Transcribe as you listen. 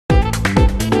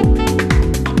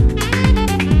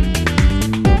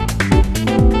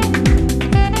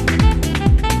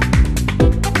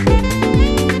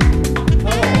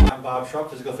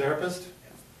physical therapist.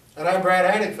 And I'm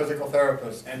Brad Heineck, physical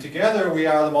therapist. And together we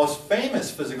are the most famous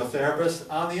physical therapists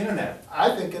on the internet.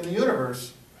 I think in the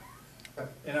universe.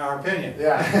 In our opinion.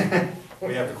 Yeah.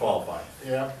 We have to qualify.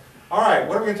 Yeah. All right,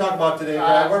 what are we going to talk about today,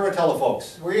 Brad? What are we going to tell the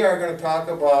folks? We are going to talk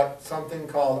about something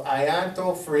called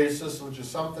iontophoresis, which is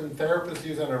something therapists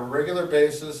use on a regular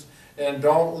basis. And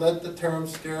don't let the term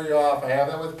scare you off. I have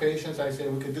that with patients. I say,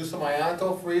 we could do some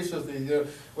iontophoresis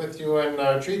with you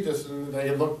and treat this. And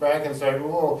they look back and say,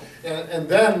 whoa. And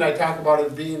then I talk about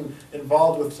it being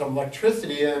involved with some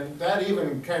electricity, and that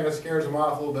even kind of scares them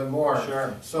off a little bit more.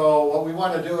 Sure. So what we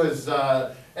want to do is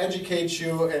educate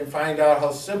you and find out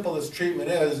how simple this treatment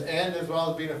is, and as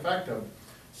well as being effective.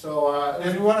 So,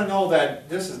 and you want to know that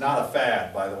this is not a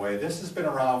fad, by the way. This has been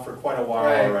around for quite a while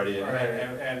already.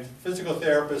 And physical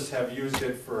therapists have used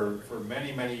it for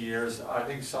many, many years. I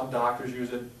think some doctors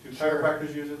use it. Do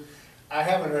chiropractors use it? I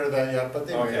haven't heard of that yet, but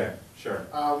they may. Okay, sure.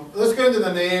 Let's get into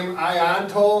the name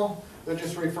Ionto. They're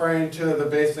just referring to the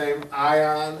base name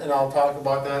ion, and I'll talk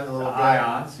about that in a little bit.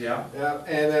 Ions, yeah. Yeah,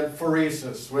 and then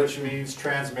phoresis, Which means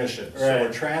transmission. Right. So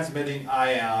we're transmitting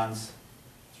ions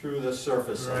through the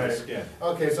surface of the skin.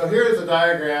 Okay, so here's a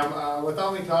diagram.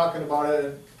 Without me talking about it,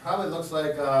 it probably looks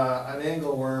like an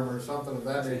angleworm or something of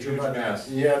that nature. It's a huge mess.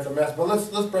 Yeah, it's a mess. But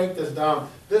let's break this down.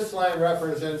 This line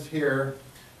represents here.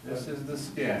 This is the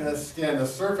skin. The skin, the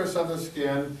surface of the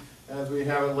skin, as we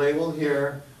have it labeled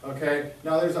here. Okay,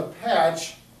 now there's a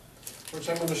patch, which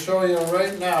I'm going to show you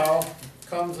right now.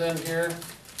 Comes in here.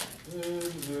 So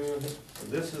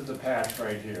this is the patch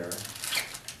right here.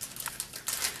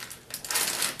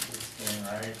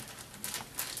 Right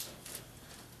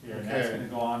here, and that's going to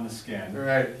go on the skin.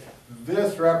 Right.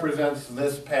 This represents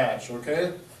this patch.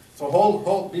 Okay.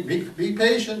 So be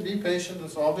patient. Be patient.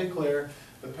 Let's all be clear.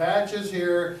 The patch is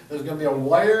here. There's going to be a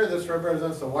wire. This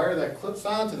represents the wire that clips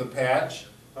onto the patch.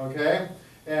 Okay.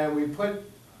 And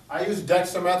I use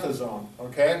dexamethasone.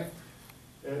 Okay.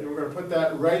 And we're going to put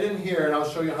that right in here, and I'll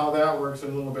show you how that works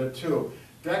in a little bit too.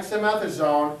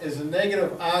 Dexamethasone is a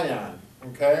negative ion.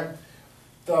 Okay.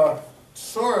 The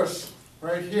source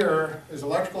right here is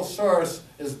electrical source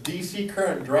is DC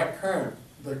current, direct current.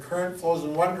 The current flows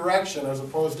in one direction as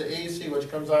opposed to AC, which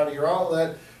comes out of your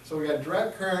outlet. So we got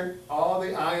direct current, all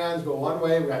the ions go one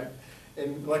way. We got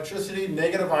in electricity,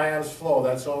 negative ions flow.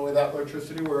 That's the only way that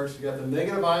electricity works. You got the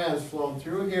negative ions flowing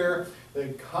through here. They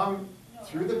come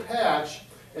through the patch,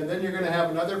 and then you're going to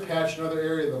have another patch, another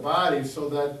area of the body, so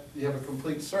that you have a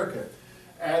complete circuit.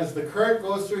 As the current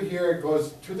goes through here, it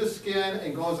goes to the skin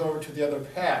and goes over to the other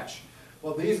patch.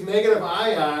 Well, these negative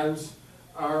ions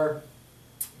are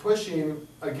pushing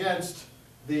against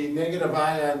the negative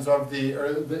ions of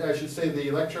I should say the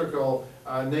electrical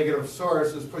negative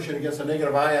source is pushing against the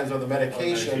negative ions of the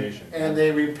medication, and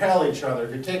they repel each other.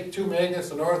 If you take two magnets,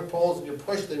 the north poles, and you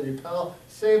push, they repel.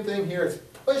 Same thing here. It's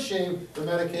pushing the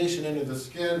medication into the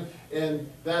skin, and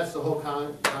that's the whole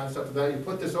concept of that. You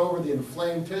put this over the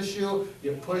inflamed tissue,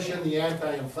 you push in the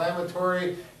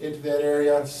anti-inflammatory into that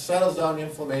area, settles down the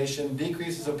inflammation,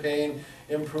 decreases the pain,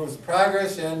 improves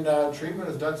progress, and treatment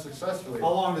is done successfully.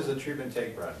 How long does the treatment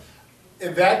take, Brad?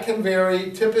 That can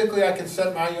vary. Typically, I can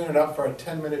set my unit up for a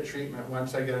 10-minute treatment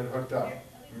once I get it hooked up.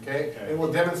 Okay? And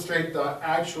we'll demonstrate the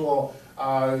actual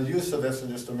use of this in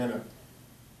just a minute.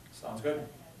 Sounds good.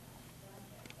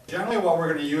 Generally what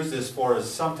we're going to use this for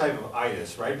is some type of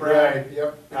itis, right, Brad? Right,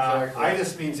 yep, exactly.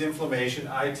 Itis means inflammation,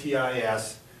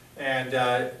 I-T-I-S, and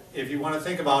if you want to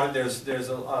think about it, there's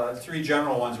three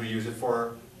general ones we use it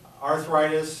for: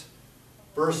 arthritis,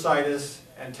 bursitis,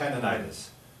 and tendonitis.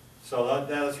 So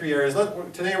that are three areas.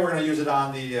 Today we're going to use it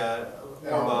on the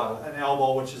an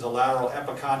elbow, which is a lateral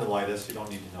epicondylitis. You don't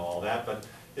need to know all that, but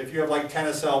if you have like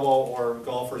tennis elbow or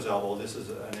golfer's elbow, this is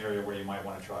an area where you might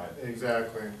want to try it.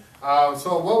 Exactly.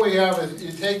 So what we have is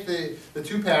you take the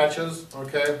two patches,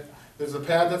 okay? There's a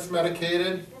pad that's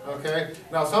medicated, okay?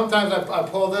 Now sometimes I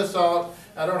pull this out.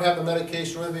 I don't have the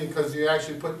medication with me because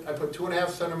I put 2.5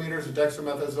 centimeters of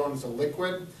dexamethasone. It's a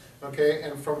liquid, okay?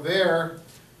 And from there's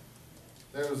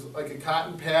like a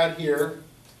cotton pad here,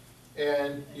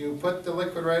 and you put the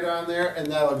liquid right on there,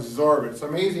 and that'll absorb it. It's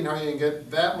amazing how you can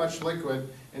get that much liquid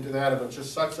into that. It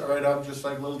just sucks it right up, just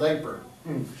like a little diaper.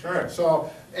 Sure.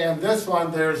 So, and this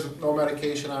one, there's no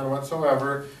medication on it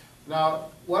whatsoever.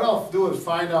 Now, what I'll do is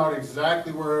find out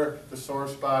exactly where the sore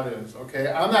spot is,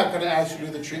 okay? I'm not going to actually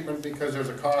do the treatment because there's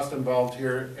a cost involved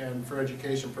here, and for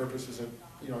education purposes,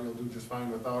 you'll do just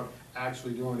fine without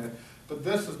actually doing it. But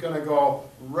this is going to go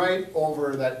right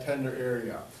over that tender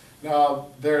area. Now,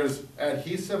 there's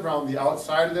adhesive around the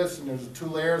outside of this, and there's two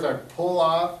layers. I pull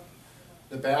off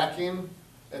the backing,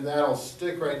 and that'll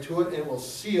stick right to it, and it will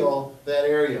seal that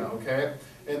area, okay?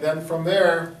 And then from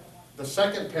there, the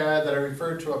second pad that I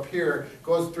referred to up here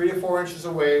goes 3 to 4 inches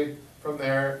away from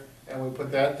there, and we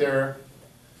put that there.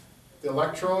 The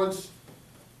electrodes,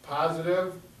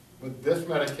 positive with this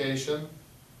medication,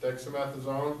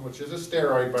 dexamethasone, which is a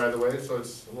steroid, by the way, so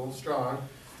it's a little strong.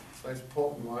 It's a nice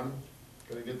potent one.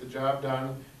 Gonna get the job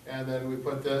done. And then we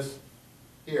put this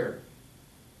here,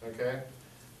 okay?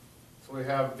 So we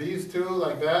have these two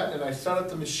like that, and I set up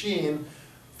the machine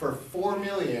for 4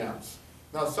 milliamps.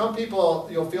 Now some people,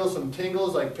 you'll feel some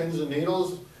tingles like pins and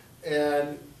needles,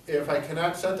 and if I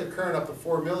cannot set the current up to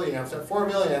 4 milliamps, at 4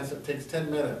 milliamps it takes 10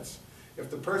 minutes. If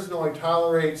the person only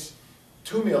tolerates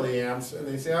 2 milliamps and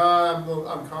they say, oh,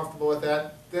 I'm comfortable with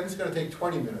that, then it's going to take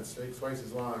 20 minutes, take twice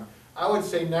as long. I would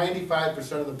say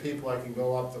 95% of the people I can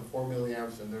go up to 4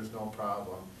 milliamps and there's no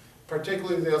problem.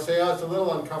 Particularly they'll say, oh, it's a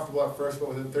little uncomfortable at first, but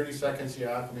within 30 seconds you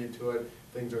acclimate to it,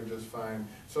 things are just fine.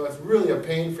 So it's really a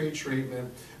pain-free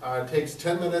treatment. It takes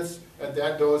 10 minutes at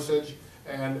that dosage,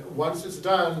 and once it's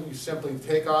done, you simply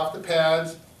take off the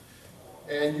pads,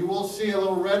 and you will see a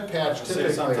little red patch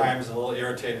typically. Sometimes a little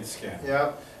irritated skin.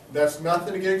 Yeah, that's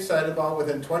nothing to get excited about.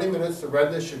 Within 20 minutes, the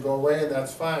redness should go away, and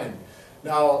that's fine.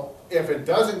 Now, if it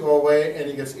doesn't go away and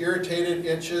he gets irritated,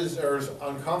 itches, or is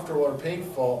uncomfortable or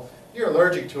painful, you're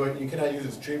allergic to it and you cannot use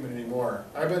this treatment anymore.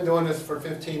 I've been doing this for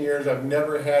 15 years. I've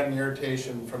never had an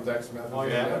irritation from dexamethasone. Oh,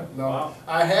 yeah? No. Wow.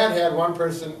 I had one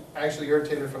person actually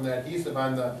irritated from the adhesive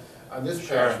on this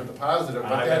patch with the positive,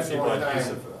 but that's the only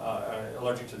time.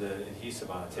 Allergic to the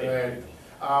adhesive on a tape.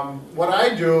 Right. What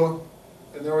I do,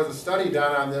 and there was a study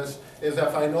done on this, is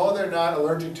if I know they're not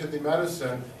allergic to the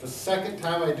medicine, the second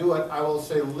time I do it, I will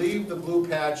say leave the blue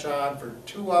patch on for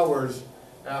 2 hours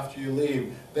after you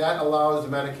leave. That allows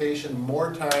the medication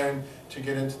more time to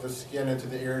get into the skin, into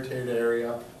the irritated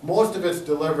area. Most of it's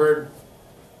delivered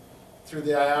through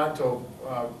the Ionto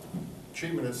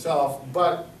treatment itself,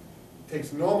 but it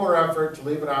takes no more effort to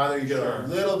leave it on there. You get a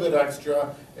little bit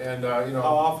extra, and you know.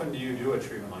 How often do you do a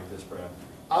treatment like this, Brad?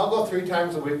 I'll go 3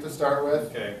 times a week to start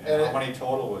with. Okay, and how many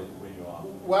total will you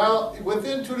on? Well,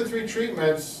 within 2 to 3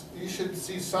 treatments, you should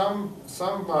see some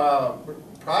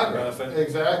progress. Benefit.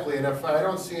 Exactly, and if I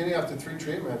don't see any after 3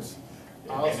 treatments,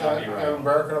 I'll say I'm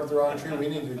embarking up the wrong treatment. We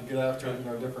need to get after it in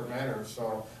a different manner.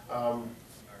 So,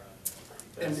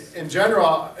 in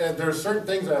general, there's certain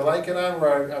things I like it on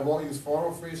where I won't use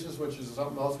phonophoresis, which is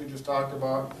something else we just talked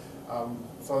about.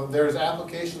 So there's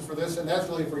applications for this, and that's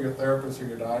really for your therapist or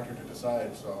your doctor to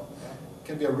decide. So it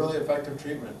can be a really effective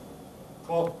treatment.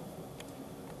 Cool.